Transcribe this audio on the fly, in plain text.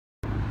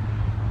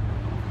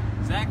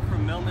Zach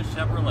from Milner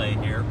Chevrolet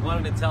here.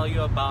 Wanted to tell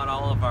you about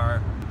all of our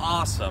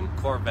awesome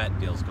Corvette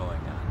deals going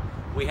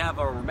on. We have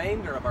a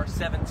remainder of our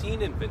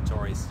 17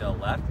 inventory still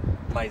left.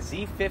 My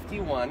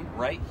Z51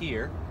 right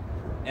here.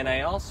 And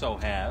I also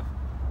have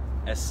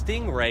a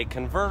Stingray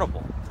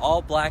convertible.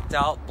 All blacked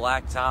out,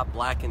 black top,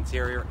 black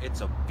interior.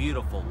 It's a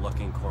beautiful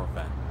looking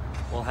Corvette.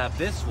 We'll have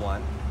this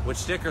one, which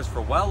stickers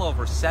for well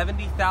over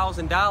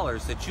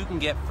 $70,000 that you can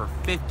get for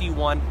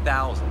 $51,000.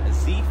 A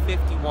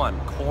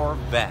Z51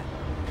 Corvette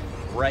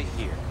right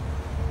here.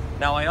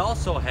 Now I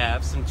also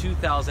have some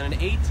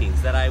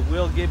 2018s that I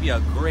will give you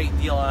a great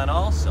deal on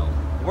also.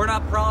 We're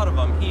not proud of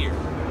them here.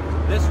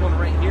 This one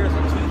right here is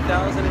a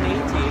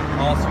 2018,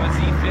 also a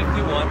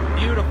Z51,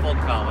 beautiful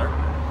color.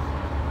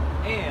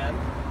 And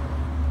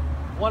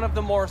one of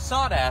the more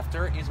sought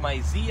after is my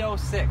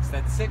Z06.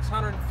 That's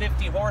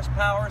 650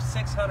 horsepower,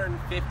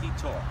 650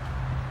 torque.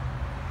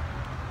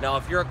 Now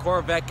if you're a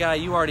Corvette guy,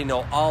 you already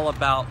know all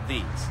about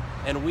these.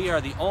 And we are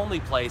the only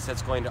place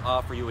that's going to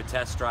offer you a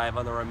test drive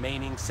on the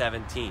remaining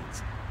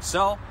 17s.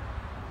 So,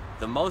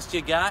 the most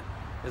you got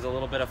is a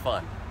little bit of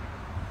fun.